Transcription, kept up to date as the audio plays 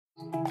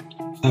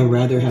I'd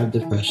rather have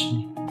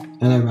depression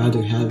and I'd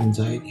rather have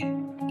anxiety.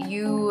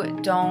 You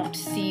don't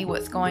see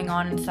what's going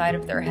on inside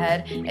of their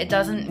head. It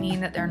doesn't mean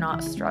that they're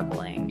not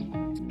struggling.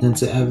 Than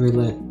to ever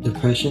let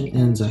depression and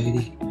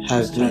anxiety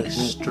have me.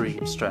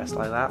 Extreme stress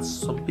like that,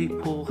 some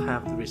people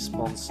have the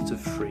response to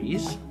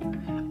freeze,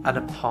 and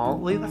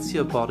apparently that's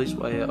your body's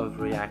way of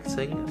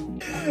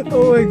reacting.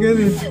 Oh my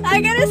goodness.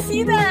 I gotta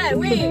see that!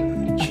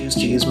 Wait! Choose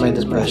to use my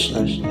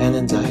depression and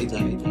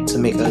anxiety to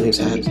make others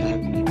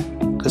happy.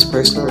 Because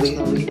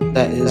personally,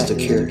 that is the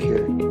cure.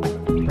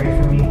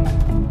 Pray for me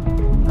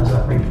as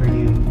I pray for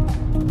you.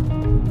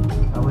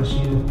 I wish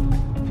you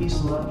peace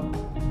and love.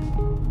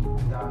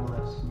 And God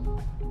bless.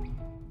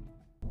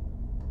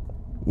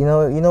 You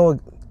know,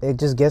 it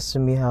just gets to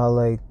me how,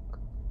 like,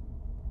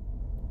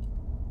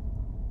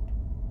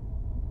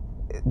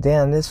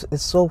 damn,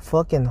 it's so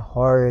fucking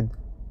hard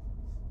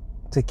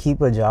to keep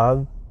a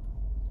job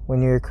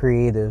when you're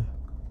creative.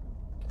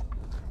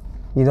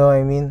 You know what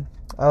I mean?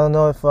 I don't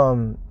know if,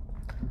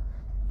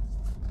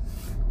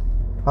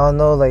 I don't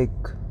know, like,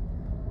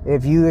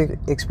 if you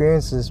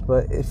experience this,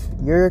 but if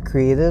you're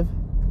creative,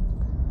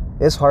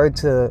 it's hard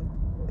to,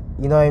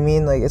 you know what I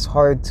mean? Like, it's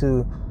hard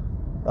to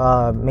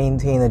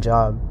maintain a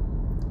job.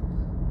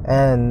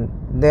 And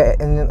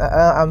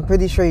I'm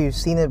pretty sure you've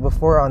seen it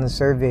before on a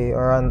survey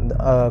or on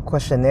a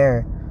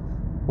questionnaire.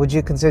 Would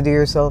you consider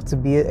yourself to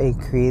be a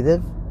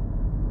creative?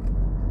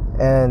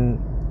 And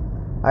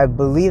I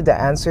believe the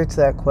answer to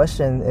that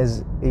question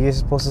is you're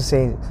supposed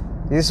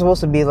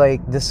to be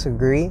like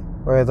disagree,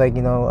 or like,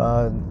 you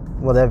know,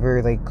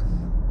 whatever, like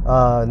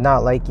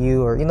not like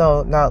you, or, you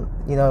know, not,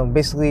 you know,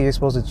 basically you're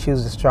supposed to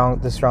choose the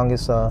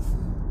strongest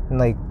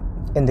like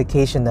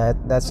indication that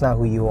that's not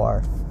who you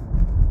are.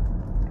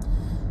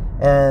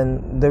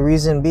 And the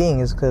reason being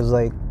is because,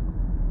 like,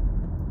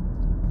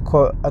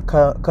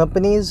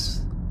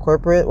 companies,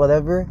 corporate,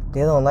 whatever,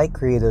 they don't like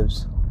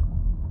creatives.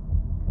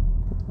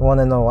 You want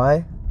to know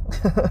why?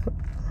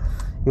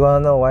 You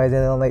want to know why they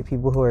don't like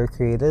people who are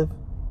creative?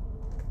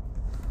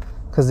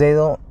 Because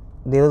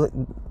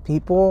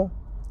people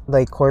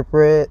like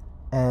corporate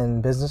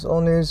and business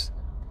owners,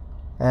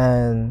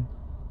 and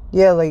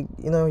yeah, like,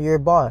 you know, your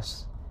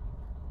boss,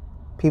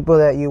 people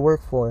that you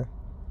work for,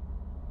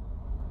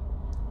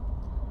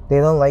 they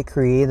don't like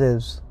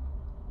creatives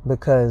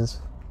because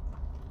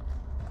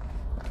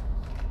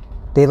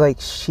they like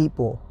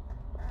sheeple.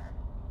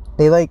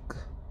 They like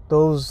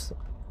those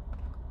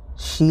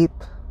sheep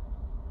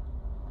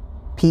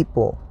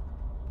people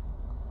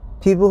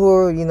who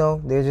are, you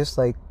know, they're just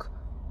like,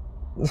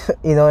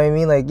 you know what I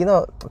mean? Like, you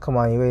know, come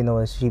on, you already know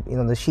what sheep, you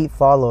know, the sheep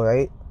follow,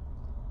 right?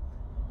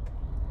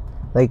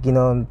 Like, you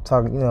know, you know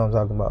what I'm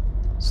talking about.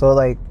 So,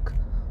 like,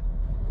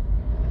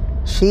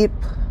 sheep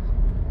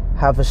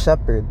have a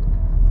shepherd.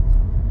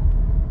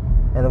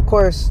 And of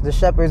course, the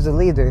shepherd's the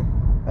leader,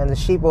 and the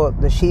sheep,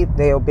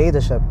 they obey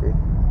the shepherd.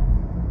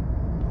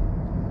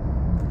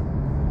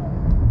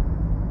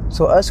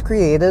 So us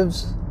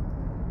creatives,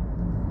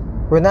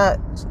 we're not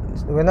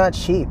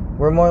sheep.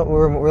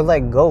 We're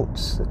like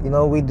goats. You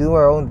know, we do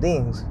our own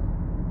things.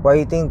 Why do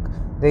you think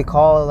they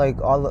call,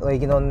 like, all, like,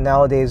 you know,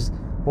 nowadays,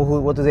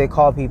 what do they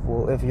call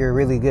people if you're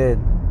really good?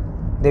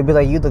 They'd be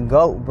like, you the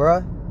goat,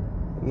 bruh.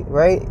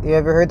 Right? You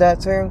ever heard that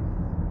term?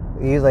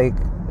 You, like,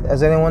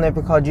 has anyone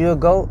ever called you a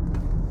goat?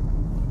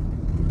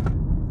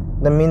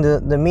 The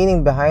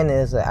meaning behind it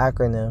is an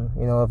acronym,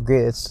 you know, of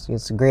great. It's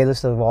the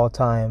greatest of all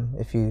time.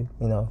 If you've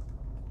been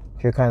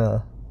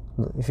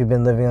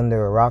living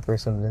under a rock or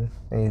something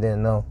and you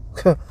didn't know.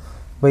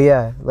 But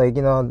yeah, like,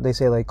 you know, they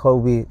say, like,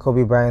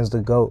 Kobe Bryant's the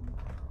GOAT,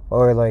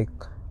 or like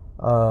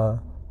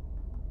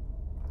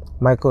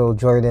Michael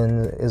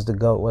Jordan is the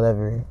GOAT,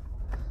 whatever.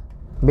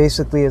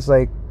 Basically, it's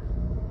like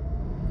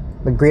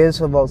the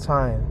greatest of all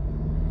time.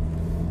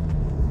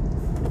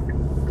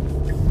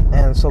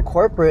 And so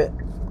corporate,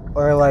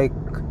 or like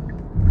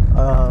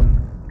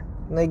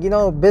you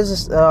know,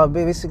 business,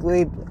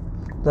 basically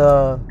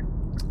the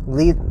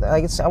lead,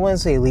 I guess I wouldn't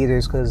say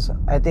leaders, because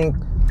I think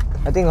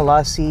a lot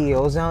of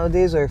CEOs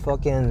nowadays are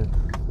fucking,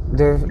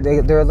 they're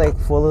like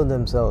full of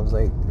themselves,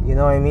 like, you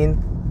know what I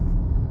mean?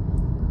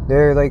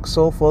 They're like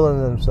so full of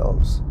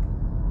themselves.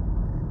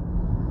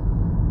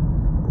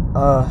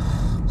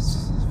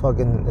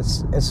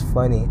 It's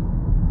funny.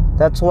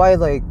 That's why,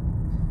 like,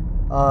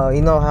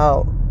 you know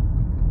how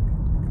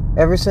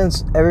ever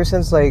since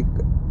like,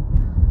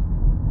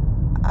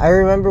 I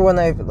remember when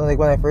I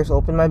first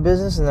opened my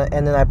business, and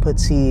then I put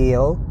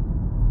CEO,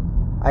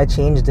 I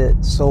changed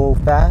it so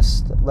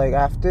fast, like,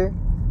 after,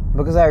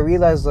 because I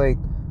realized, like,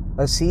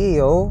 a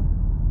CEO,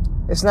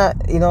 it's not,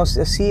 you know, a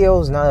CEO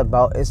is not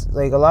about, it's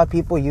like, a lot of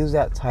people use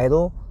that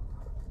title,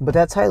 but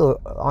that title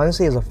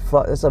honestly is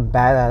it's a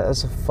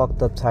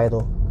fucked up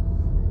title,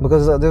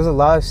 because there's a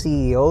lot of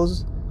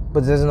CEOs,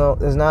 but there's not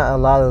a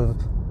lot of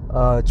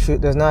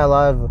there's not a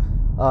lot of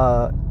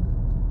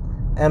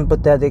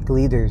empathetic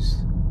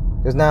leaders.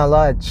 There's not a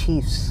lot of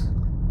chiefs.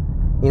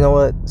 You know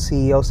what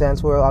CEO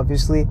stands for,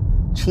 obviously?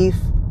 Chief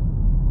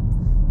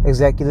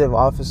Executive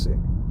Officer.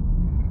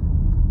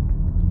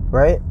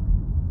 Right?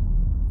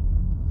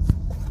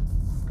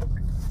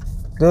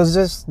 there's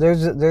this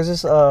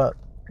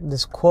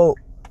quote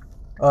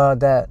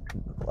that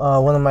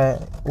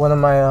one of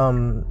my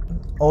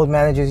old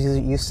managers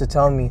used to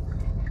tell me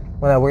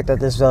when I worked at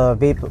this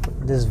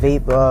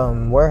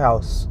vape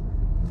warehouse.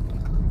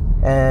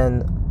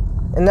 And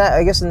that,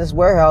 I guess, in this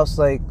warehouse,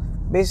 like,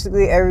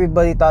 basically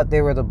everybody thought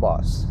they were the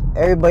boss.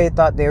 Everybody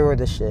thought they were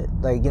the shit.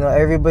 Like,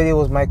 everybody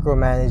was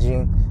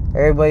micromanaging.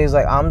 Everybody's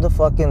like, I'm the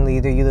fucking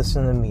leader, you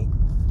listen to me.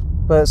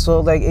 But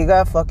so, like, it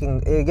gets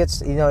fucking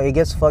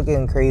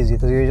crazy,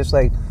 because you're just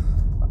like,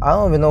 I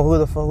don't even know who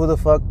the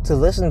fuck to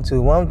listen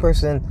to. One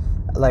person,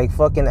 like,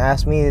 fucking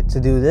asked me to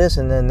do this,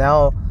 and then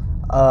now,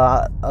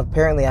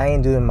 apparently I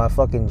ain't doing my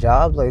fucking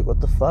job. Like, what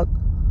the fuck?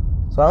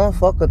 So I don't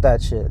fuck with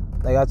that shit.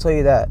 Like, I'll tell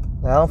you that.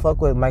 Like, I don't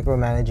fuck with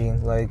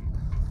micromanaging. Like,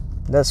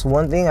 that's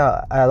one thing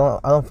I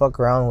don't fuck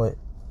around with.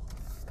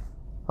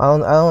 I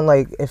don't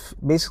like, if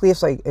basically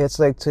it's like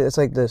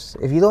this.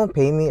 If you don't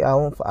pay me, I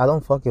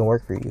don't fucking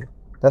work for you.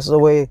 That's the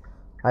way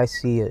I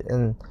see it.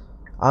 And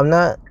I'm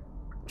not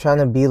trying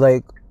to be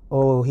like,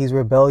 oh, he's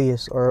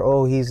rebellious, or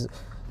oh, he's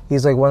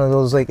like one of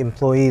those, like,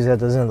 employees that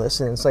doesn't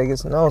listen. It's like,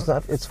 it's not.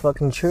 It's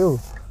fucking true.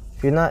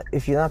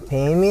 If you're not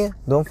paying me,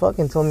 don't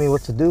fucking tell me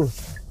what to do.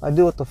 I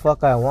do what the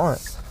fuck I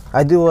want.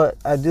 I do what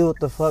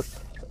the fuck,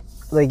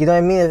 like, you know what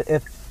I mean?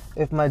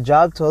 If my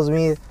job tells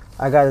me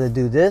I gotta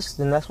do this,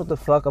 then that's what the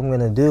fuck I'm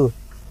gonna do.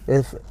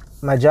 If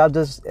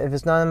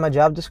it's not in my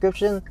job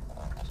description,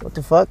 what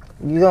the fuck?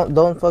 You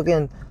don't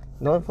fucking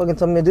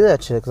tell me to do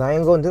that shit, because I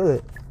ain't gonna do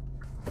it.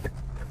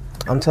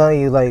 I'm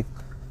telling you, like,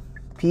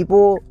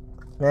 people,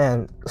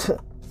 man,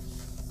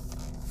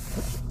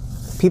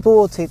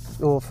 people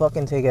will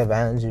fucking take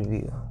advantage of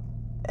you.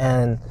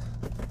 And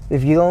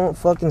if you don't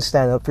fucking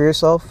stand up for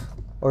yourself,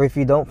 or if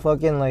you don't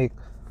fucking, like,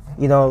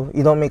 you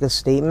don't make a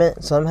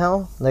statement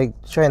somehow, like,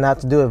 try not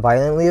to do it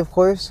violently, of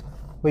course,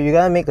 but you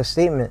gotta make a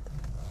statement,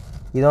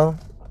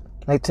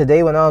 like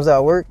today when I was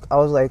at work, I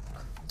was like,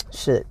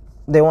 shit,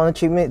 they want to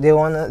treat me, they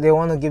want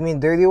to give me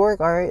dirty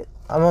work, all right,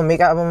 I'm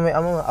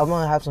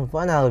gonna have some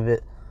fun out of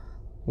it,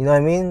 you know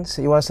what I mean? So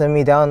do you want to send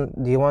me down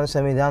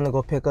to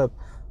go pick up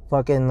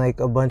fucking, like,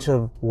 a bunch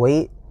of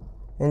weight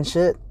and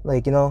shit,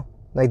 like,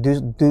 like,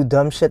 do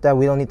dumb shit that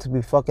we don't need to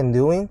be fucking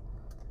doing,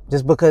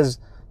 just because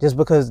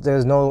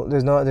there's no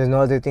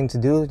other thing to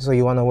do, so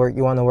you want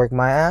to work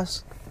my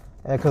ass,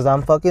 and because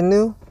I'm fucking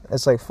new?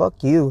 It's like,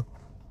 fuck you.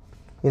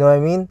 You know what I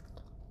mean?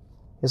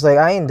 It's like,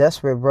 I ain't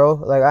desperate, bro.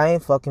 Like, I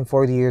ain't fucking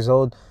 40 years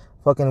old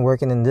fucking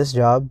working in this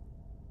job.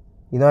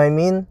 You know what I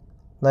mean?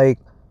 Like,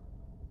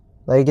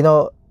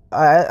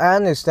 I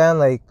understand,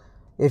 like,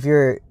 if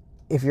you're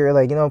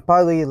like,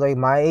 probably like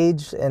my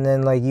age, and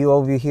then, like, you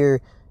over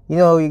here,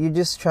 you're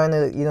just trying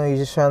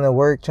to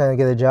work, trying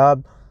to get a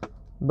job.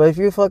 But if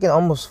you're fucking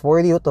almost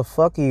 40, what the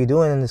fuck are you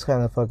doing in this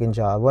kind of fucking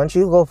job? Why don't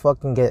you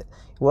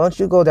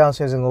go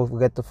downstairs and go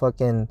get the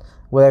fucking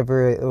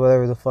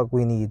whatever the fuck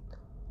we need?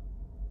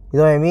 You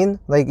know what I mean?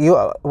 Like,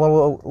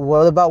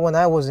 what about when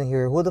I wasn't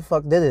here? Who the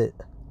fuck did it?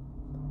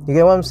 You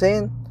get what I'm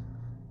saying?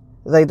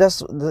 Like,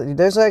 there's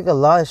like a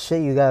lot of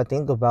shit you gotta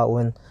think about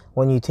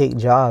when you take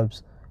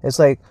jobs. It's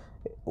like,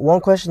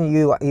 one question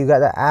you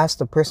gotta ask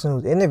the person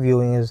who's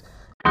interviewing is,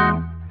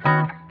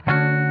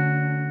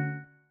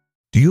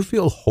 do you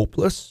feel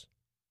hopeless?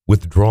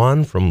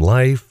 Withdrawn from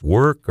life,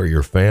 work, or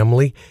your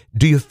family?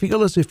 Do you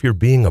feel as if you're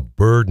being a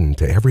burden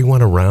to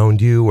everyone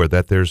around you, or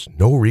that there's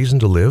no reason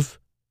to live?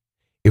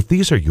 If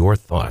these are your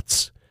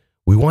thoughts,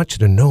 we want you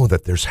to know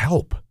that there's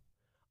help.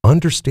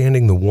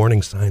 Understanding the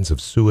warning signs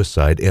of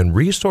suicide and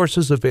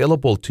resources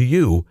available to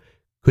you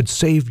could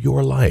save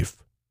your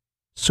life.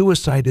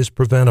 Suicide is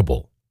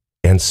preventable,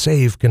 and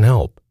SAVE can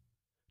help.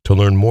 To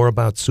learn more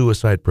about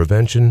suicide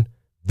prevention,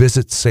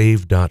 visit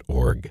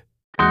save.org.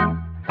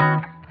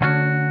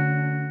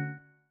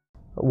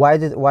 Why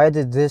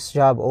did this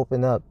job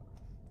open up?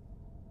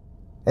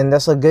 And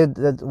that's a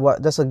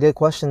good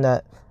question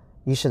that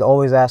you should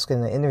always ask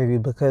in the interview,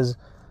 because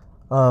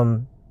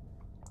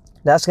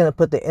that's gonna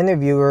put the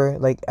interviewer,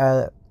 like,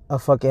 at a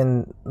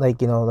fucking,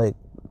 like, like,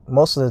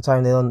 most of the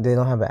time they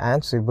don't have an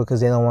answer,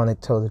 because they don't want to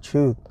tell the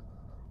truth.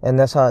 And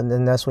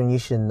that's when you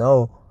should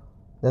know.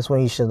 That's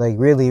when you should, like,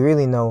 really,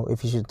 really know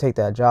if you should take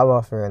that job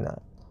offer or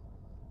not.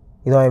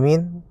 You know what I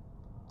mean?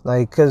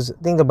 Like, cause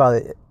think about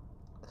it.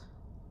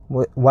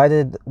 Why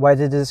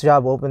did this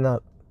job open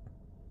up?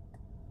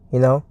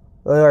 Or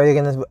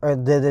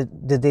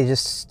did they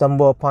just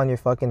stumble upon your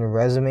fucking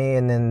resume,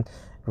 and then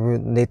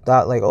they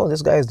thought, like, oh,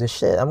 this guy's the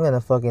shit, I'm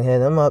gonna fucking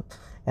hit him up,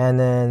 and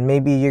then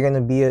maybe you're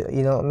gonna be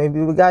maybe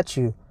we got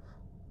you.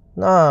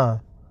 Nah,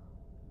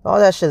 all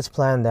that shit's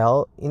planned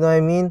out. You know what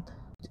I mean?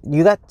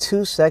 You got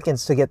 2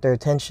 seconds to get their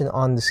attention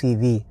on the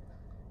CV.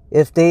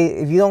 If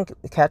you don't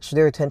catch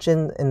their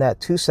attention in that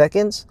 2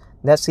 seconds,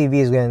 that CV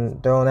is getting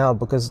thrown out,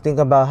 because think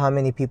about how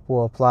many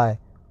people apply.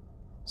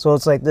 So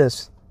it's like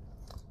this.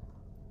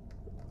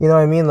 You know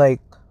what I mean?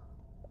 Like,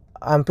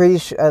 I'm pretty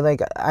sure,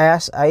 like, I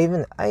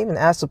even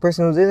asked the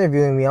person who's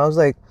interviewing me, I was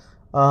like,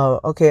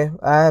 okay,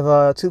 I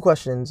have 2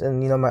 questions.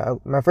 And,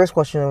 my first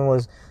question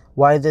was,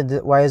 why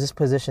is this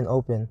position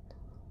open?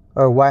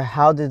 or why,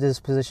 how did this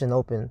position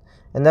open?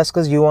 And that's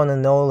because you want to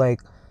know,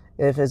 like,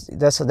 if it's,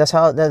 that's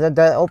how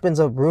that opens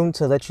up room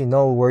to let you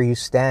know where you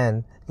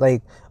stand.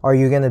 Like, are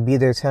you gonna be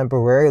there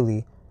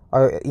temporarily?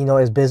 Or, you know,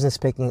 is business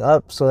picking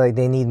up, so like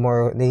they need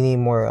more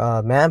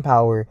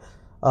manpower?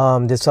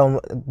 Do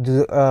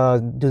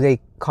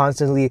they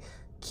constantly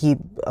keep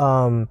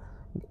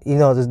you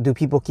know, do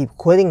people keep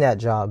quitting that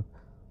job?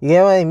 You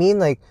get what I mean?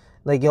 Like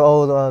you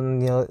know,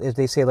 you know, if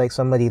they say like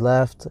somebody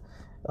left, you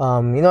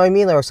know what I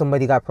mean, or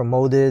somebody got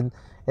promoted,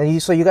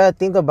 and so you gotta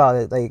think about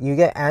it. Like you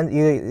get, and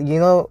you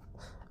know,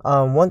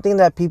 one thing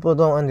that people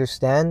don't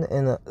understand,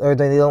 or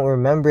they don't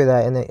remember,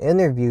 that in an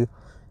interview,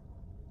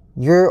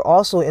 you're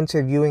also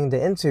interviewing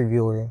the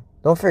interviewer.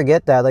 Don't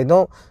forget that. Like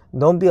don't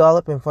be all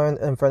up in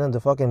front of the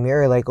fucking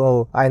mirror, like,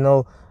 oh, I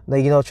know,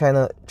 like, you know, trying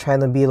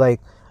to be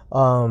like,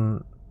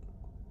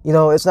 you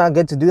know, it's not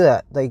good to do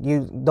that. Like,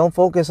 you don't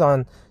focus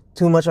on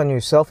too much on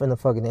yourself in the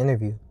fucking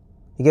interview.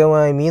 You get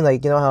what I mean?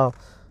 Like, you know how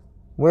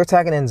we're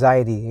attacking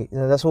anxiety. You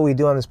know, that's what we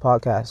do on this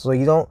podcast. So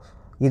you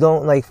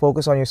don't like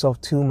focus on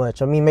yourself too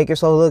much. I mean, make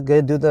yourself look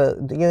good. Do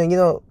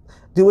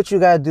do what you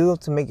gotta do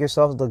to make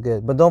yourself look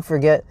good. But don't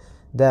forget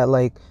that,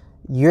 like,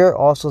 you're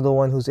also the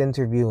one who's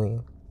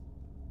interviewing,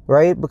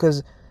 right?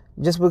 Because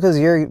just because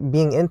you're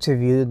being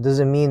interviewed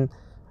doesn't mean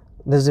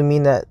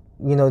that,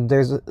 you know,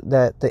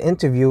 that the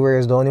interviewer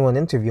is the only one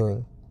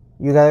interviewing.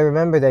 You gotta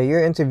remember that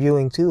you're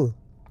interviewing too,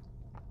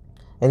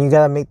 and you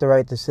gotta make the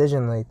right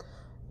decision. Like,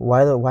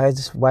 why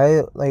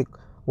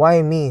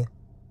me?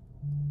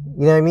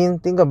 You know what I mean?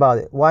 Think about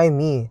it. Why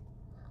me?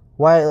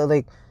 Why,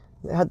 like,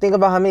 think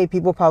about how many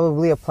people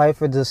probably applied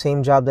for the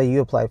same job that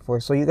you applied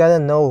for. So you gotta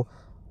know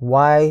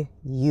why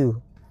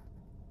you.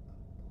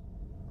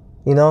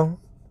 You know,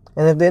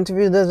 and if the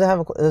interview doesn't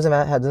have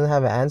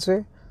an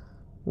answer,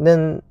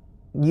 then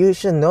you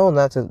should know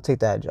not to take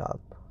that job.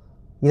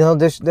 You know,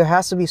 there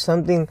has to be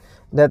something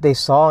that they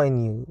saw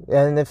in you,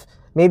 and if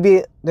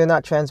maybe they're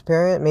not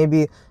transparent,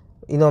 maybe,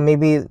 you know,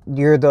 maybe I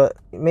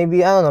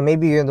don't know,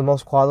 maybe you're the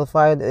most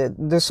qualified.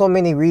 There's so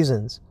many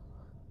reasons,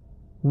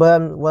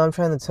 but what I'm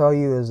trying to tell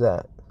you is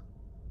that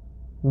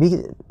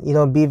be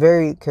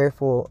very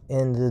careful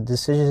in the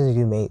decisions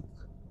you make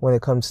when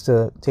it comes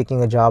to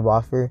taking a job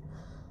offer,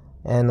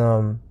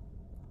 and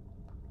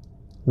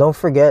don't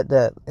forget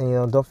that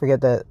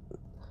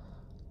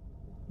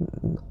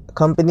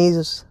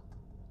companies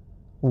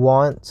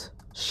want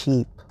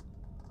sheep.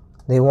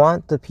 They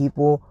want the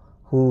people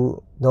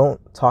who don't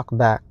talk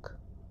back.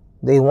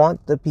 They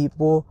want the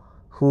people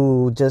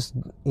who just,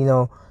 you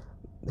know,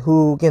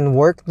 who can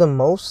work the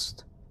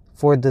most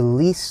for the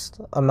least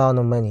amount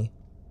of money.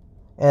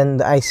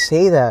 And I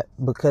say that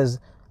because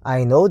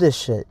I know this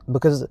shit.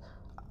 Because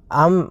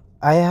I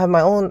have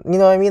my own, you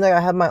know what I mean? Like,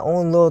 I have my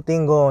own little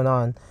thing going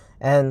on.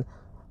 And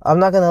I'm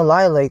not gonna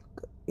lie, like,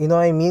 you know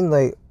what I mean?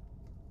 Like,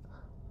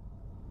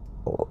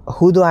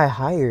 who do I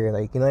hire?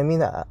 Like, you know what I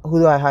mean? Who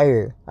do I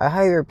hire? I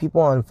hire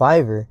people on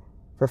Fiverr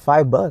for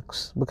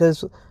 $5.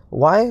 Because,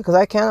 why? Because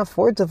I can't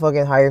afford to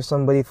fucking hire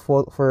somebody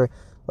for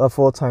a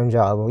full-time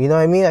job. You know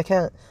what I mean? I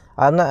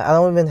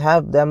don't even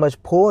have that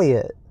much pull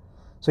yet.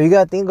 So you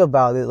gotta think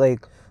about it.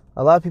 Like,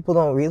 a lot of people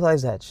don't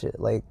realize that shit.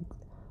 Like,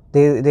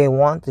 they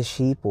want the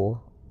sheeple.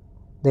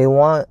 They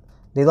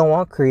don't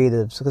want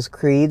creatives, because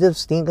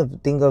creatives think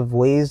of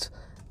ways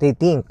they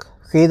think.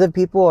 Creative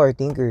people are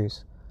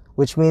thinkers,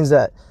 which means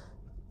that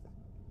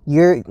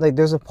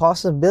there's a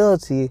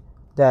possibility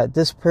that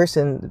this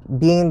person,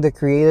 being the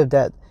creative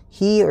that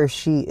he or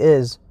she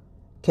is,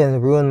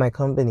 can ruin my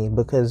company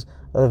because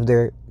of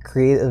their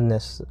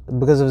creativeness,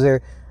 because of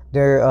their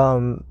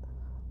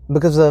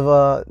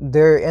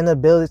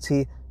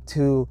inability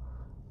to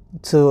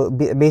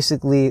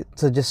basically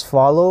just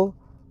follow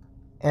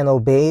and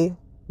obey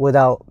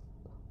without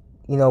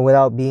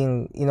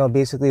being,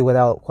 basically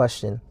without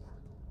question.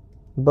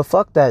 But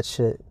fuck that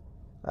shit.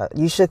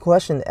 You should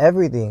question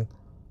everything.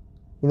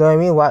 You know what I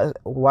mean?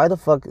 Why the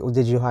fuck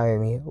did you hire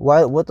me?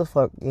 What the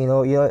fuck? You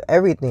know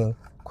everything.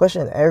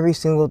 Question every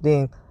single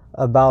thing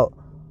about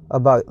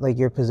like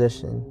your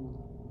position.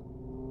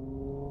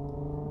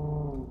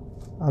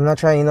 I'm not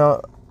trying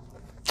to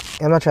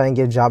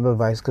give job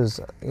advice, because,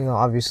 you know,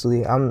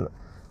 obviously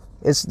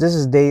this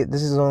is day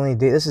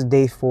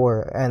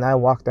 4, and I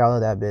walked out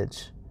of that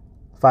bitch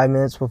 5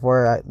 minutes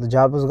before the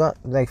job was gone.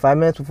 Like, 5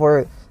 minutes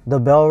before the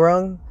bell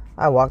rung,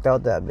 I walked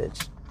out that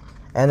bitch.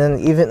 And then,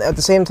 even at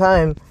the same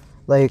time,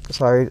 like,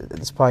 sorry,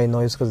 it's probably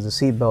noise because of the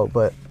seatbelt,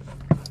 but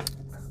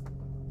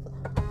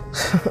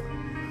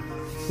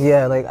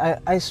yeah, like,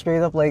 I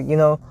straight up, like,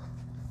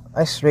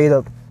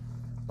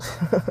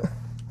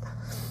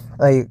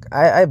 like,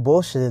 I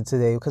bullshitted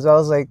today, because I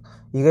was like,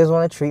 you guys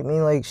want to treat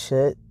me like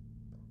shit?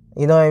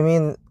 You know what I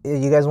mean?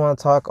 You guys want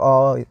to talk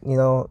all,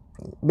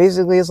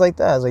 basically it's like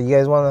that. It's like, you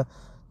guys want to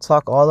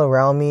talk all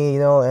around me,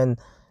 and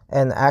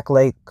act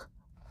like,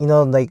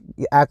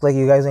 act like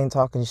you guys ain't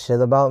talking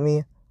shit about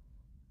me.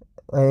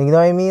 Like, you know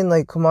what I mean?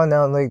 Like, come on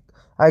now. Like,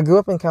 I grew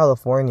up in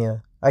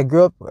California. I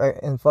grew up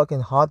in fucking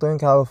Hawthorne,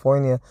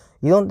 California.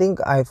 You don't think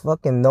I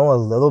fucking know a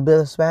little bit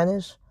of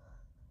Spanish?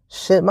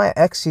 Shit, my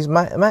ex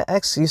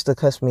used to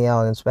cuss me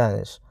out in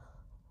Spanish.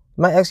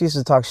 My ex used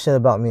to talk shit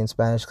about me in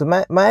Spanish.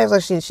 Because my ex,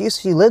 like,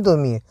 she lived with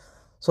me.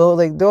 So,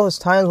 like, there was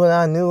times when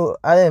I knew,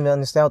 I didn't even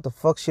understand what the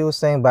fuck she was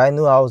saying, but I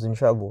knew I was in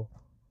trouble.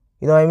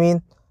 You know what I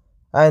mean?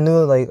 I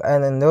knew, like,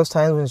 and then there was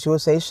times when she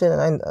would say shit,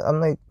 and I'm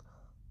like,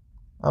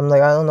 I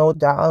don't know, I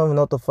don't even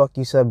know what the fuck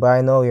you said, but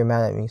I know you're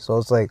mad at me. So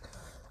it's like,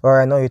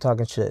 or I know you're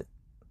talking shit.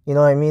 You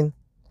know what I mean?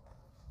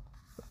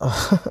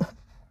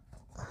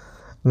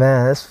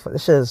 Man,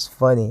 this shit is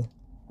funny.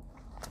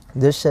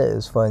 This shit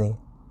is funny.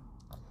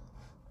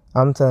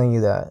 I'm telling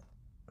you that.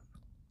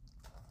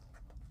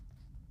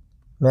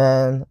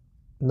 Man,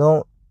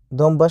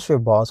 don't bust your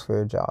balls for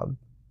a job.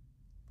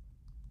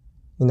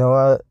 You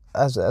know,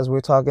 as we're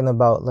talking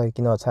about, like,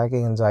 you know,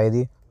 attacking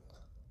anxiety,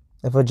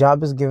 if a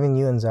job is giving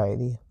you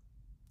anxiety,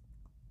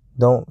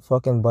 don't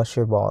fucking bust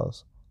your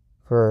balls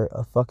for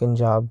a fucking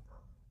job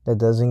that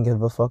doesn't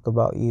give a fuck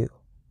about you.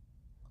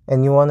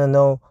 And you want to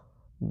know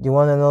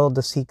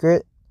the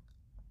secret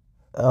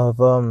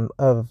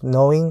of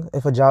knowing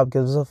if a job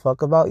gives a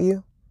fuck about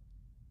you?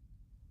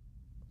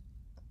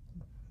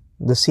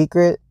 The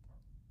secret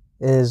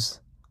is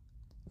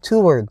 2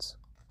 words.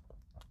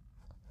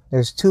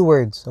 There's 2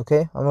 words,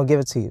 okay? I'm gonna give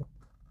it to you.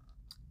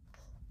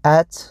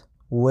 At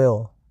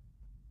will.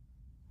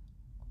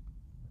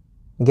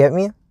 You get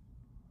me?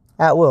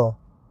 At will.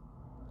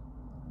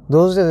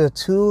 Those are the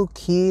 2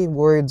 key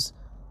words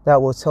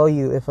that will tell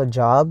you if a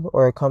job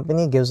or a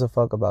company gives a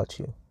fuck about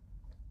you.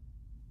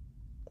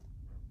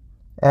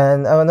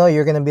 And I know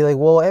you're gonna be like,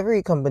 well,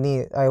 every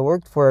company I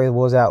worked for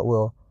was at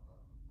will.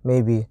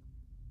 Maybe.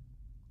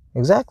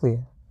 Exactly.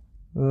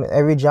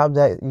 Every job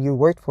that you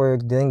worked for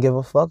didn't give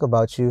a fuck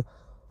about you,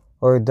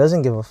 or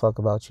doesn't give a fuck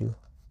about you.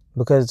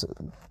 Because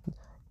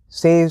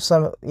say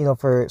some, you know,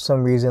 for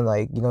some reason,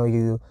 like, you know,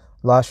 you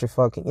lost your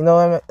fucking, you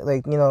know,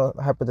 like, you know,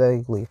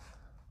 hypothetically,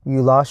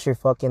 you lost your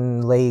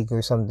fucking leg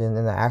or something in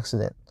an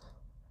accident.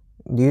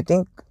 Do you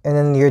think, and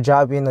then your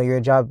job, you know, your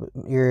job,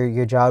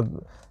 you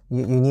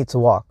need to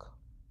walk.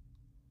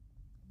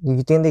 Do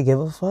you think they give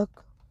a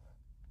fuck?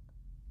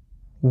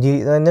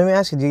 Let me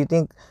ask you, do you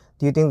think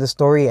the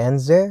story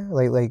ends there?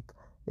 Like,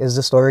 is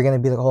the story gonna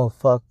be like, oh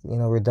fuck, you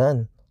know, we're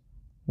done?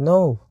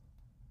 No.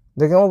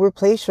 They're gonna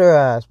replace your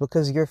ass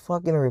because you're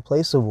fucking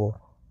replaceable.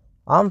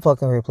 I'm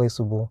fucking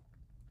replaceable.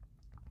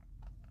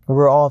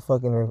 We're all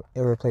fucking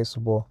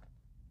irreplaceable.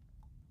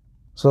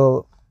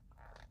 So,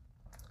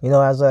 you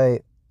know, as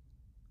I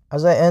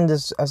end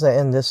this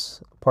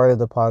part of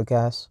the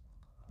podcast,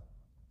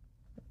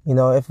 you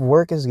know, if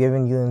work is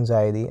giving you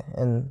anxiety,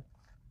 and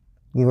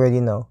you already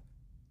know,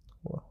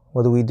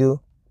 what do?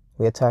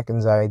 We attack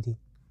anxiety.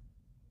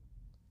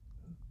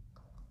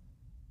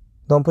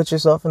 Don't put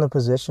yourself in a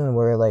position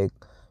where, like,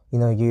 you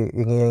know, you're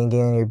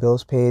getting your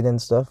bills paid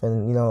and stuff,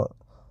 and, you know,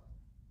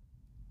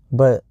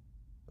 but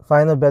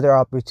find a better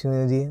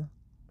opportunity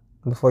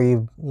before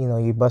you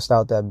bust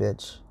out that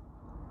bitch.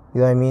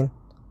 You know what I mean?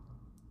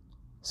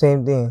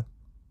 Same thing.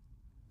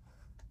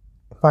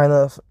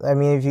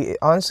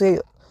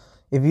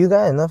 If you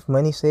got enough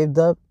money saved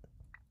up,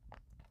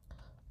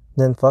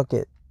 then fuck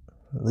it.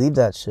 Leave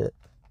that shit.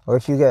 Or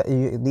if you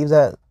leave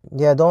that,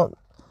 yeah, don't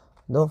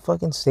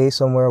fucking stay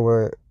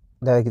somewhere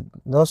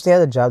don't stay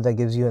at a job that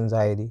gives you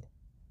anxiety.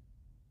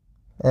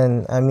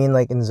 And I mean,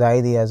 like,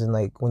 anxiety as in,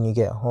 like, when you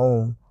get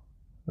home,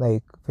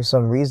 like, for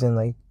some reason,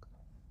 like,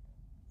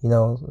 you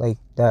know, like,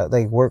 that,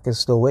 like, work is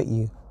still with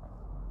you.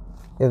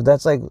 If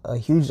that's, like, a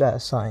huge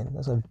ass sign,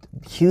 that's a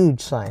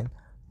huge sign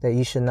that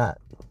you should not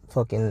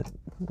fucking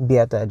be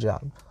at that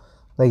job.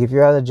 Like, if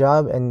you're at a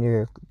job and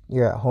you're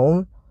at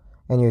home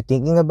and you're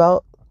thinking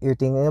about your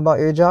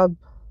job,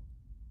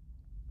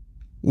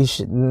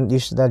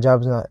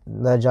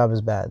 that job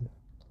is bad.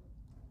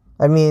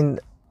 I mean,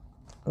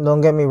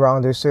 don't get me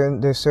wrong, there's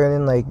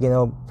certain like, you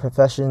know,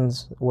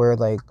 professions where,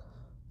 like,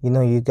 you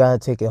know, you gotta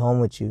take it home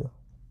with you.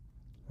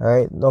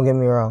 Alright? Don't get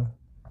me wrong.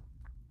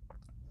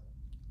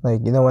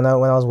 Like, you know, when I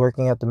was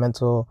working at the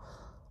mental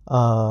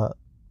health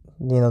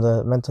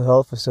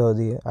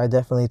facility, I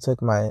definitely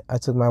took my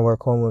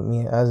work home with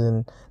me, as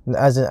in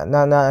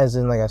not as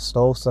in like I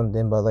stole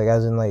something, but like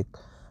as in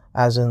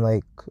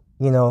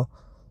you know,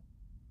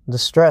 the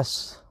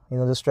stress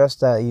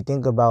that you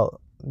think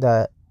about,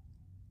 that,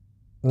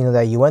 you know,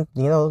 that you went,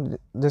 you know,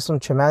 there's some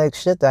traumatic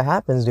shit that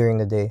happens during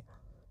the day,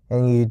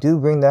 and you do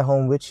bring that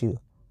home with you.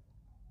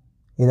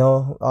 You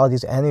know, all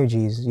these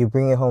energies, you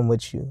bring it home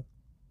with you.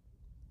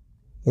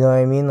 You know what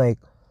I mean? Like,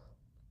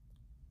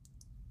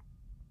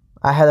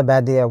 I had a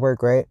bad day at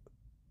work, right?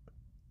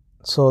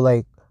 So,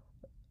 like,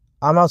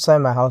 I'm outside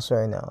my house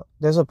right now.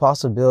 There's a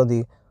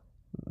possibility,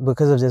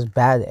 because of this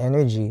bad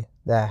energy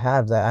that I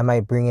have, that I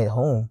might bring it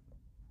home.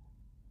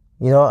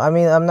 You know, I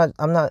mean, I'm not,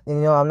 you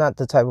know, I'm not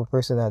the type of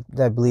person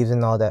that believes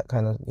in all that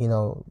kind of, you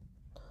know,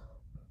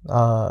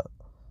 I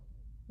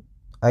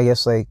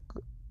guess, like,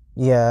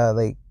 yeah,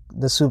 like,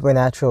 the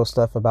supernatural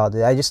stuff about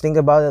it. I just think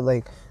about it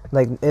like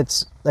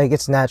it's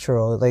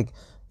natural. Like,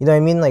 you know what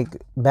I mean? Like,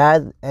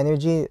 bad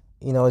energy,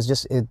 you know, it's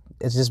just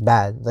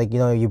bad. Like, you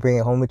know, you bring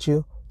it home with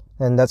you.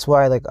 And that's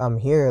why, like, I'm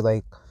here,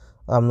 like,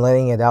 I'm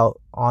letting it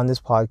out on this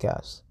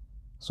podcast.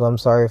 So I'm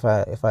sorry if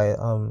I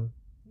I'm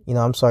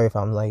sorry if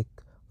I'm like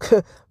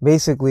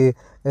basically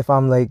if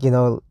I'm like,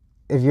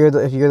 if you're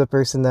the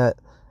person that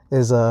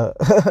is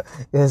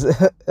is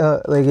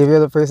like if you're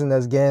the person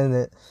that's getting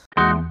it.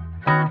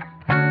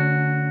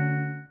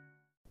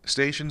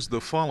 Stations,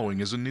 the following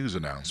is a news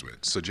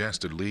announcement.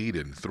 Suggested lead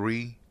in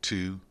 3,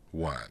 2,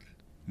 1.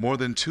 More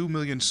than 2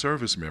 million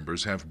service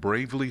members have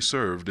bravely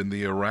served in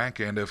the Iraq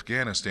and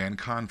Afghanistan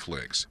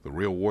conflicts. The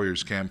Real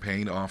Warriors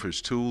campaign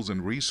offers tools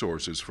and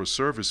resources for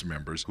service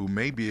members who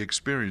may be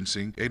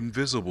experiencing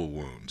invisible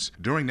wounds.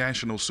 During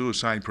National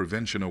Suicide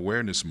Prevention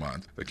Awareness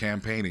Month, the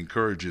campaign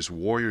encourages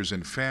warriors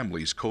and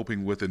families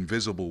coping with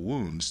invisible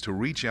wounds to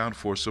reach out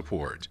for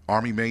support.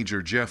 Army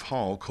Major Jeff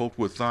Hall coped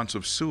with thoughts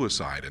of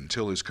suicide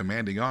until his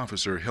commanding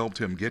officer helped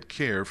him get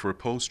care for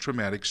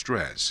post-traumatic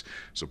stress,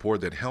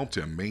 support that helped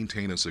him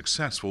maintain a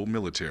successful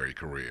military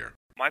career.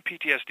 My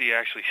PTSD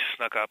actually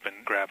snuck up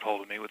and grabbed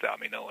hold of me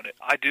without me knowing it.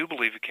 I do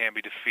believe it can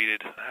be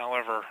defeated.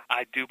 However,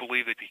 I do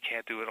believe that you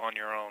can't do it on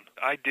your own.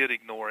 I did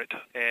ignore it,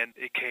 and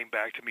it came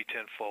back to me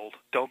tenfold.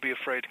 Don't be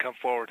afraid to come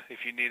forward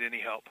if you need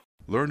any help.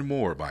 Learn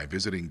more by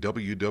visiting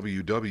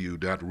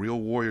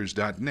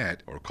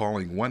www.realwarriors.net or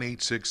calling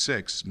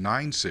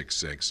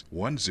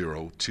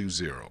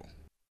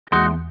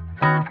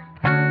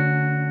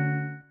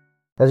 1-866-966-1020.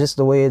 That's just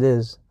the way it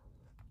is.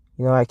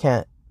 I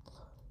can't.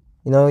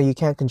 You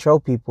can't control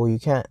people. You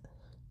can't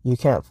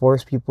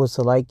force people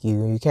to like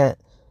you. You can't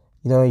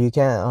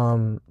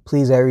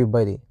please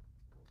everybody.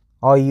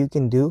 All you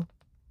can do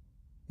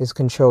is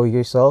control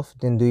yourself.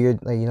 Then do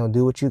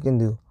what you can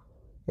do.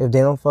 If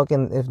they don't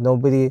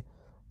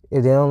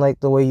like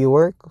the way you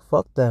work,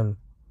 fuck them.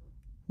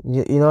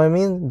 You know what I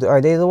mean?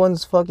 Are they the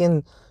ones if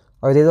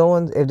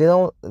they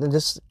don't,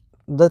 just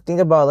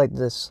think about it like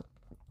this.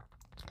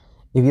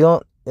 If you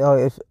don't,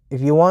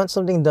 if you want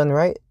something done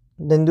right,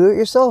 then do it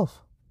yourself.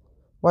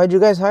 Why'd you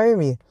guys hire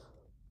me?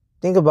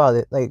 Think about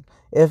it. Like,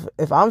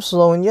 if I'm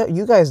slowing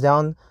you guys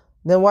down,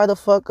 then why the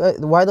fuck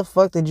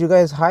did you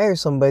guys hire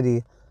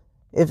somebody?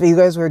 If you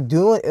guys were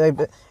doing,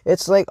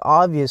 it's like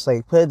obvious.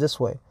 Like, put it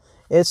this way,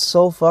 it's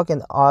so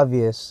fucking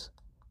obvious,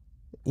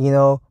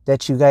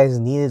 that you guys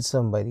needed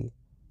somebody,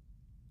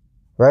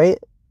 right?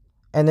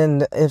 And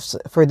then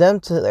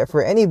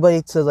for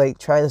anybody to like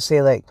try to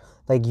say like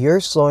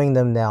you're slowing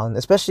them down,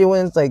 especially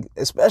when it's like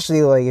if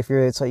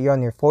you're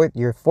on your fourth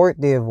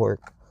day of work.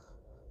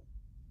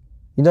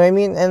 You know what I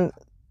mean? And,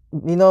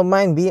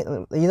 mind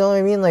being, you know what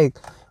I mean? Like,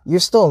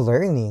 you're still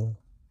learning.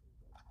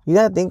 You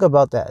gotta think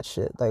about that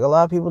shit. Like, a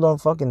lot of people don't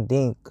fucking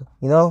think,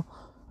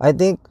 I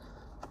think,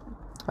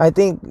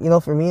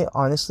 for me,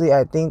 honestly,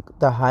 I think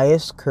the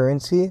highest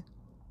currency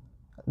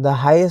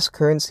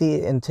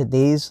in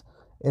today's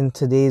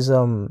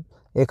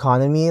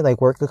economy,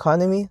 like work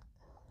economy,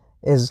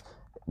 is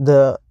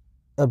the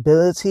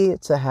ability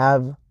to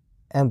have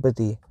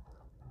empathy.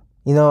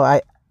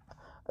 Like,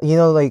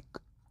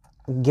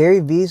 Gary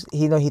Vee,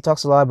 he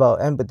talks a lot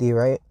about empathy,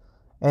 right?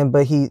 But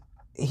what he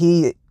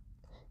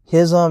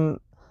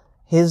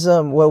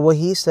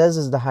says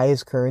is the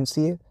highest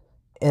currency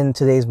in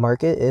today's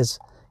market is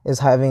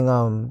having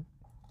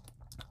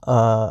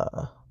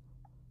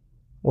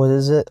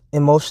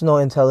emotional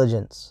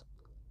intelligence.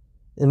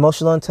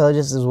 Emotional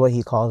intelligence is what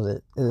he calls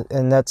it,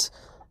 and that's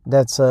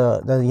it's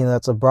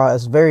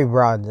very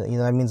broad.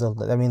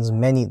 That means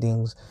many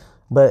things,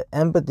 but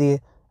empathy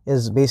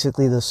is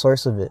basically the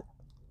source of it.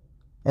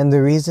 And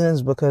the reason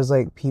is because,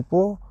 like,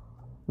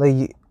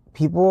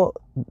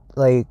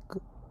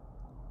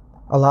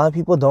 a lot of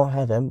people don't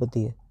have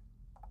empathy.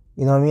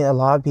 You know what I mean? A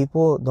lot of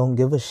people don't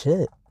give a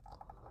shit.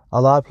 A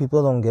lot of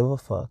people don't give a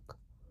fuck.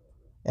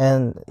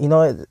 And,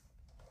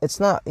 it's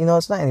not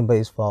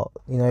anybody's fault.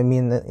 You know what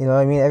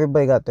I mean?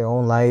 Everybody got their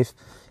own life.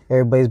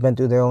 Everybody's been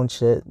through their own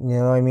shit. You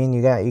know what I mean?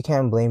 You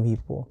can't blame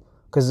people.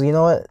 Because, you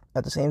know what?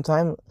 At the same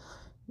time,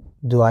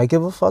 do I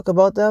give a fuck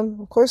about them?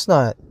 Of course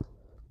not.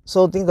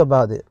 So think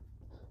about it.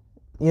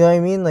 You know what I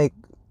mean? Like,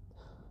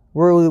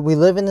 we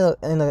live in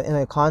an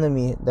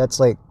economy that's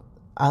like,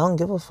 I don't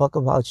give a fuck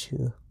about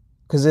you.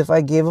 Because if I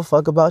gave a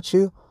fuck about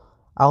you,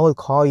 I would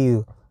call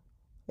you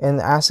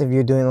and ask if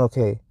you're doing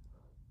okay.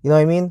 You know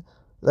what I mean?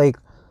 Like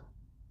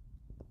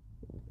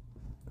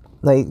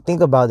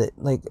think about it.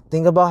 Like,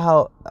 think about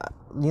how,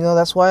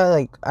 that's why,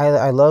 like,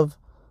 I love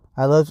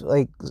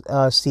like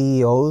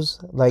CEOs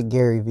like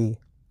Gary Vee.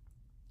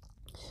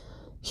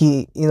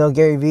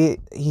 Gary Vee,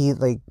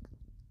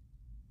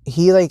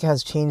 he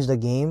has changed the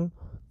game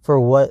for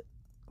what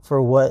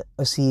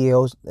a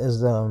CEO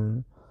is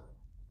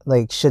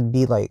should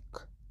be like.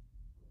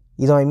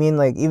 You know what I mean?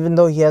 Like, even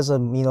though he has a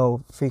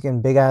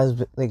freaking big ass,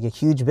 like, a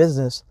huge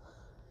business,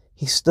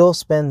 he still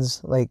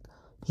spends 3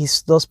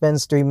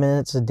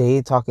 minutes a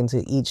day talking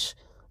to each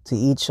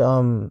I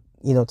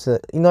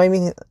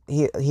mean,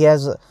 he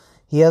has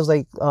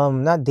like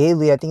not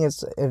daily, I think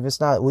if it's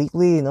not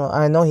weekly,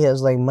 I know he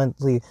has like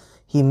monthly,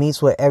 he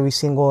meets with every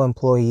single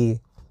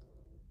employee.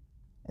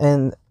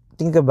 And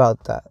think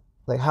about that.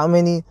 Like, how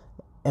many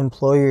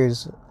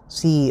employers,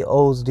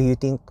 CEOs do you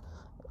think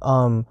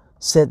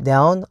sit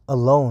down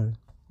alone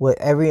with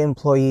every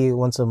employee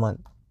once a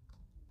month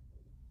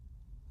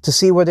to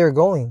see where they're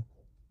going.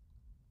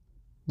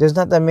 There's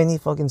not that many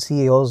fucking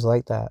CEOs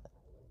like that.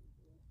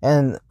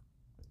 And,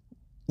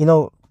 you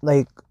know,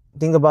 like,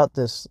 think about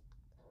this.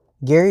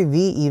 Gary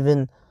Vee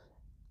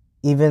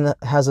even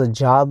has a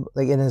job,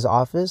 like, in his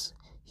office.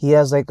 He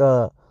has like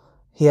a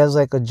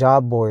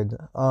job board.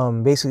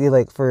 Basically,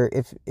 like, for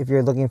if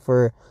you're looking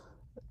for,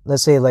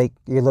 let's say, like,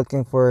 you're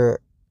looking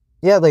for,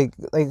 yeah, like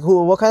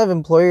what kind of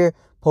employer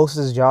posts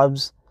his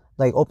jobs,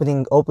 like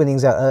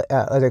openings at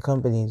other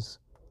companies?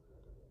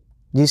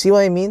 Do you see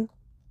what I mean?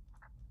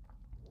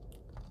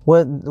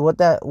 What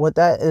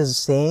that is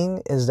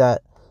saying is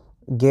that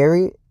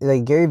Gary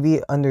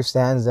Vee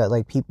understands that,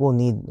 like, people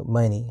need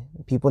money,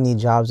 people need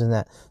jobs, and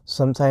that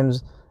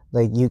sometimes,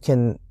 like,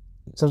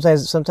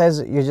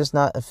 sometimes you're just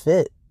not a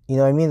fit, you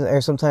know what I mean?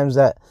 Or sometimes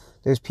that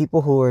there's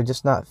people who are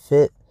just not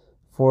fit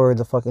for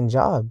the fucking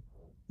job.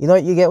 You know,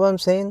 you get what I'm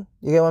saying?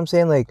 You get what I'm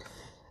saying? Like,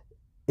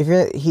 if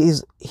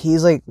he's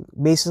like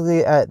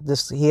basically at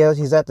this,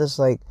 he's at this,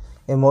 like,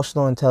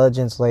 emotional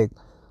intelligence, like,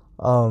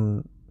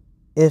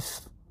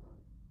 if,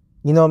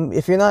 you know,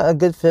 if you're not a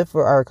good fit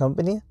for our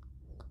company,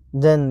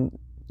 then,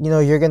 you know,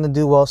 you're gonna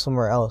do well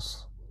somewhere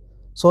else.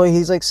 So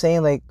he's like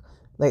saying, like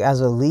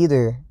as a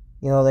leader,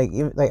 you know, like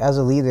as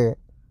a leader,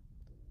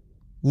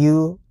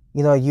 you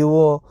know, you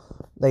will,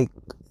 like,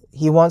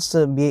 he wants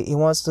to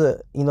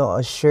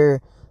assure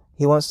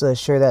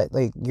that,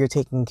 like, you're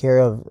taken care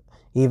of,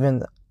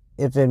 even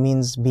if it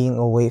means being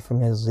away from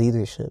his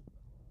leadership.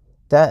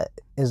 That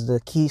is the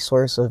key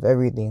source of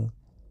everything.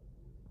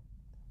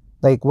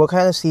 Like, what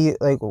kind of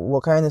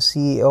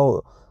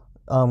CEO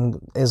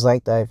is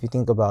like that, if you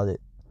think about it?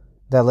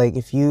 That, like,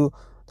 if you,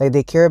 like,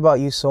 they care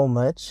about you so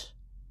much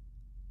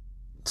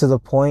to the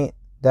point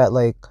that,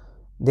 like,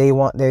 they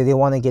want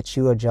to get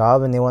you a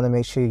job, and they want to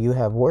make sure you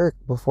have work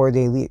before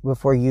they leave,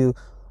 before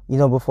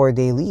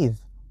they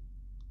leave.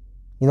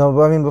 You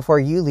know, I mean, before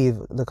you leave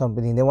the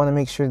company, they want to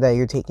make sure that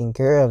you're taken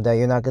care of, that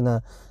you're not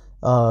gonna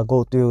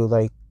go through,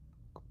 like,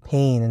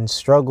 pain and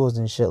struggles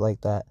and shit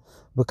like that,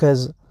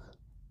 because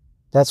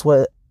that's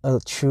what a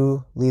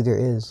true leader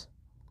is.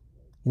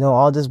 You know,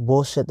 all this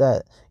bullshit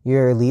that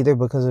you're a leader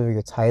because of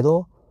your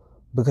title,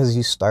 because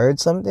you started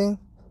something,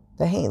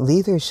 that ain't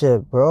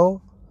leadership,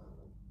 bro.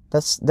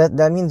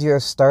 That means you're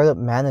a startup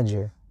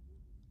manager.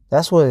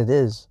 That's what it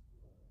is.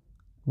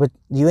 But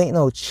you ain't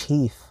no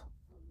chief.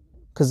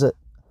 Because,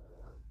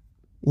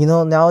 you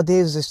know,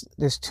 nowadays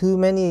there's too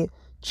many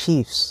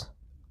chiefs,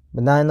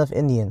 but not enough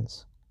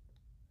Indians.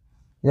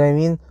 You know what I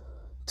mean?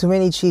 Too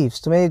many chiefs,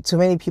 too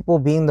many people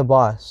being the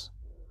boss.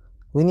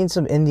 We need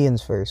some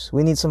Indians first.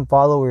 We need some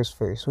followers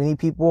first. We need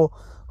people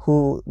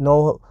who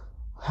know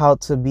how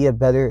to be a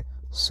better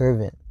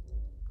servant.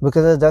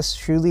 Because that's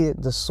truly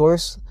the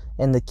source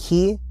and the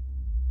key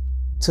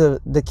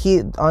to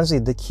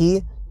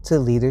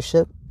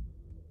leadership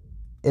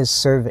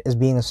is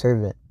being a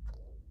servant.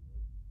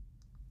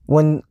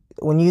 When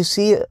you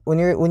see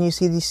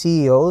these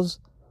CEOs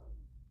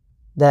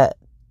that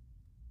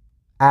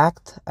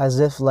act as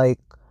if like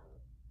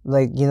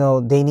you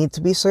know, they need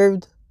to be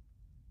served,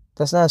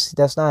 that's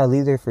not a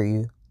leader for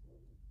you.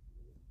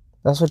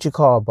 That's what you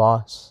call a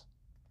boss.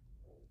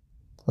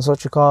 That's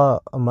what you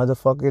call a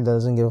motherfucker that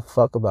doesn't give a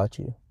fuck about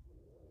you.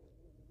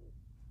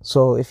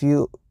 So if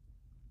you're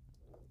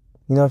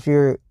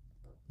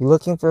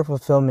looking for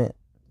fulfillment,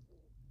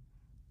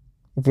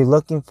 if you're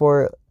looking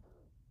for,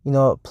 you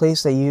know, a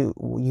place that you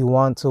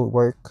want to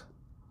work,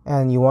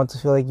 and you want to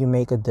feel like you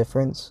make a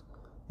difference,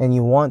 and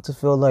you want to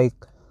feel like,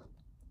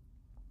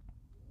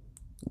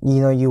 you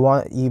know,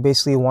 you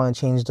basically want to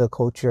change the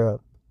culture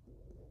up,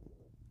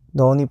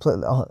 the only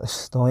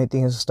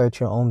thing is to start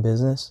your own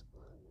business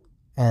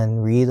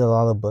and read a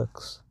lot of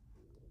books.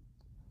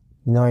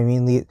 You know what I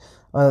mean? You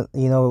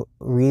know,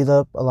 read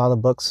up a lot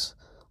of books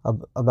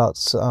about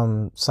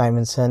Simon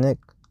Sinek.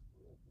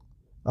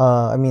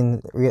 I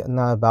mean,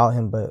 not about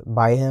him, but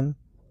by him.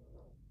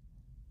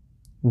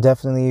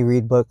 Definitely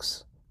read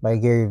books by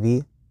Gary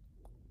Vee.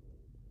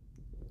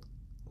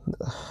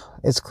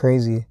 It's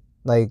crazy.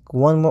 Like,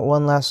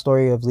 one last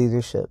story of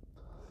leadership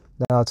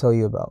that I'll tell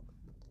you about,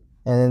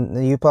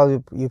 and you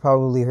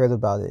probably heard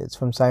about it. It's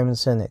from Simon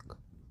Sinek.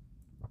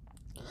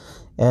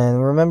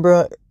 And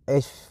remember,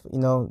 if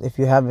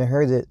you haven't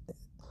heard it,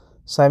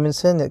 Simon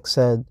Sinek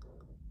said,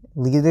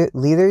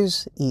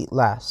 leaders eat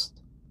last.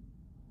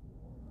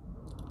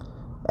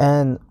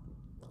 And,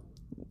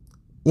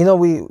 you know,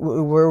 we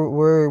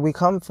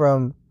come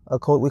from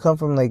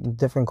like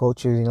different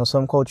cultures. You know,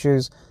 some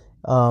cultures,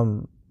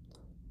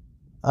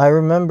 I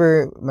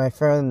remember my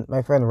friend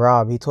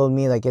Rob, he told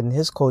me, like, in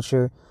his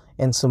culture,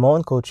 in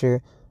Samoan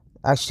culture,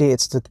 actually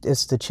it's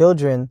the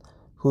children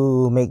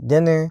who make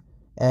dinner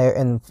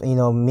and you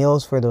know,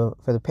 meals for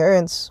the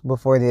parents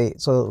before they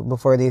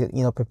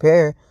you know,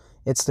 prepare.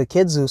 It's the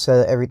kids who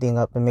set everything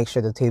up and make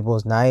sure the table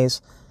is nice,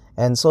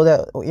 and so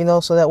that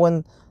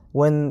when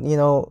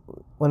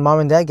mom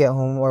and dad get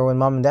home, or when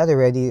mom and dad are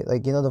ready,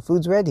 like, you know, the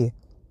food's ready.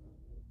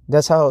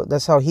 That's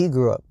how he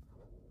grew up.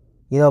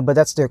 you know, but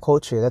that's their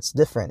culture. That's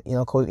different, you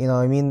know. You know,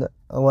 I mean,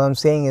 what I'm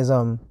saying is,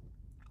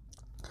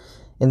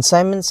 in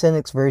Simon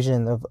Sinek's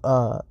version of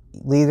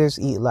leaders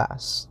eat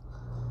last,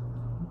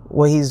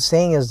 what he's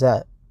saying is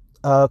that,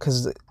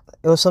 because it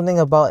was something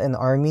about an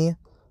army,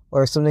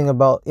 or something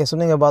about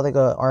like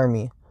a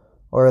army,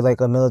 or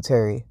like a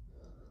military.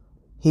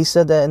 He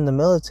said that in the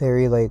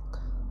military, like,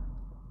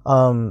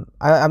 I'm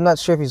not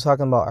sure if he's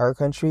talking about our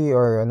country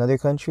or another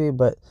country,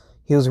 but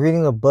he was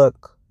reading a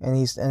book, and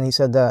he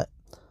said that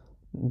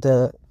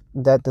the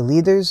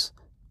leaders,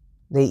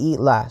 they eat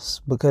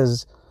last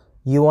because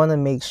you want to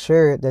make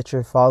sure that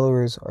your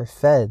followers are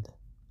fed,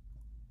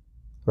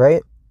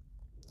 right?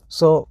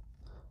 So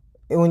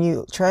when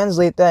you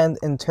translate that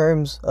in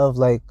terms of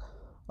like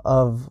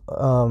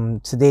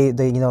today,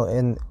 you know,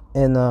 in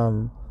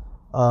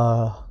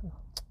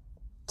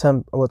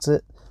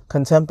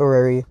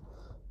contemporary,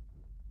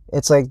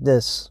 it's like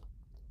this: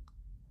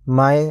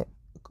 my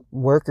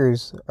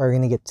workers are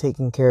going to get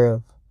taken care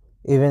of,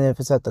 even if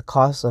it's at the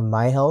cost of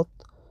my health,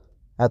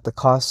 at the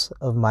cost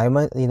of my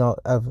money, you know,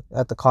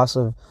 at the cost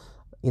of,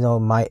 you know,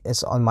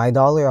 it's on my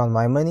dollar, on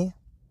my money.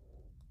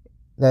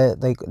 That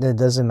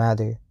doesn't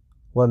matter.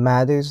 What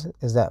matters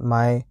is that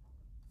my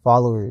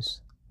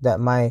followers, that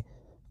my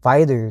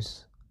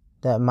fighters,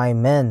 that my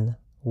men,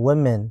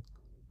 women,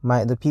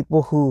 the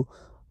people who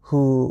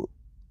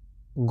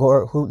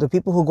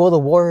go to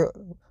war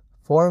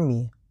for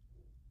me,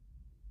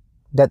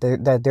 that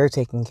they're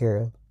taken care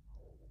of.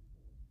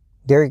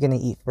 They're gonna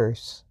eat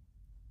first.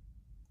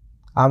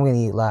 I'm gonna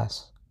eat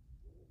last.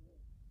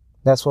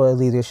 That's what a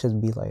leader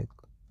should be like.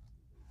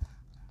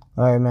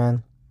 Alright,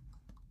 man.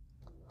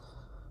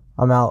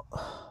 I'm out.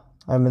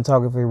 I've been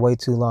talking for way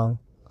too long.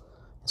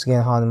 It's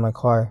getting hot in my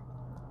car.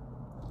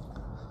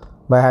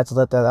 But I had to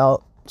let that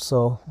out,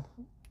 so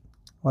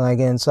when I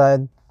get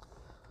inside,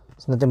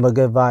 it's nothing but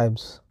good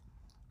vibes.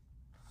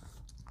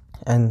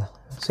 And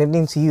same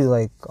thing to you,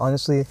 like,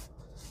 honestly,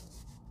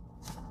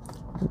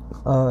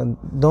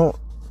 don't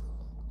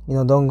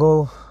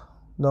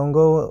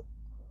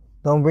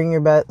bring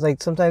your bad,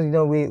 like, sometimes, you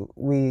know, we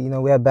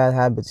have bad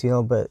habits, you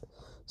know, but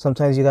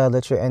sometimes you gotta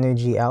let your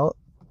energy out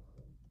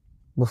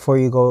before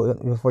you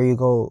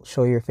go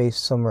show your face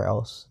somewhere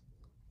else.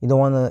 You don't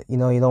want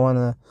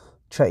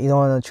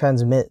to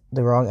transmit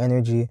the wrong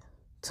energy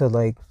to,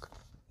 like,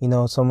 you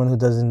know, someone who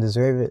doesn't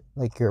deserve it,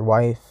 like your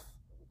wife,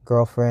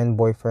 girlfriend,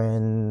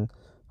 boyfriend,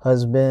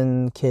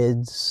 husband,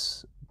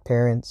 kids,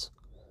 parents.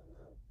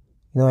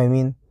 You know what I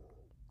mean?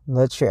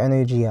 Let your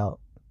energy out.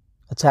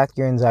 Attack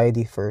your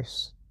anxiety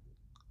first.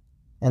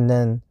 And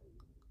then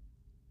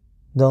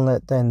don't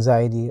let the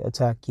anxiety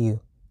attack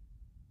you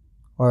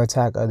or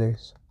attack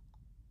others.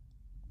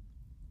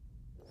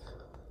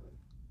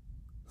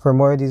 For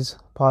more of these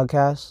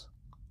podcasts,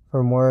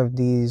 for more of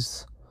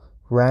these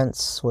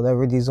rants,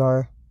 whatever these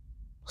are,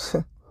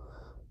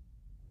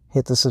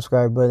 hit the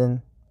subscribe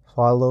button,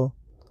 follow.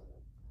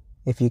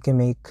 If you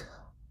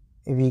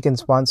can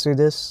sponsor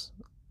this,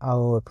 I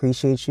will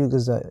appreciate you,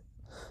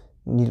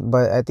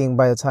 but I think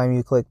by the time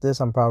you click this,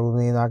 I'm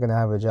probably not gonna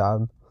have a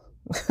job.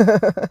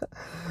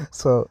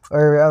 So,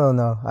 or I don't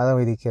know. I don't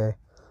really care.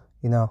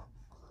 You know,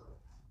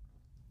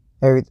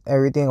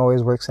 everything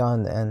always works out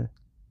in the end.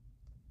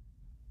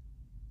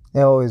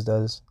 It always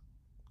does.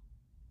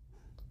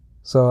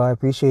 So I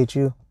appreciate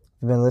you.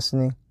 You've been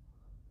listening.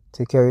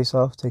 Take care of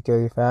yourself. Take care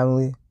of your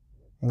family,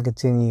 and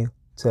continue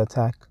to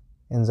attack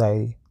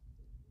anxiety.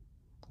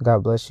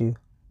 God bless you.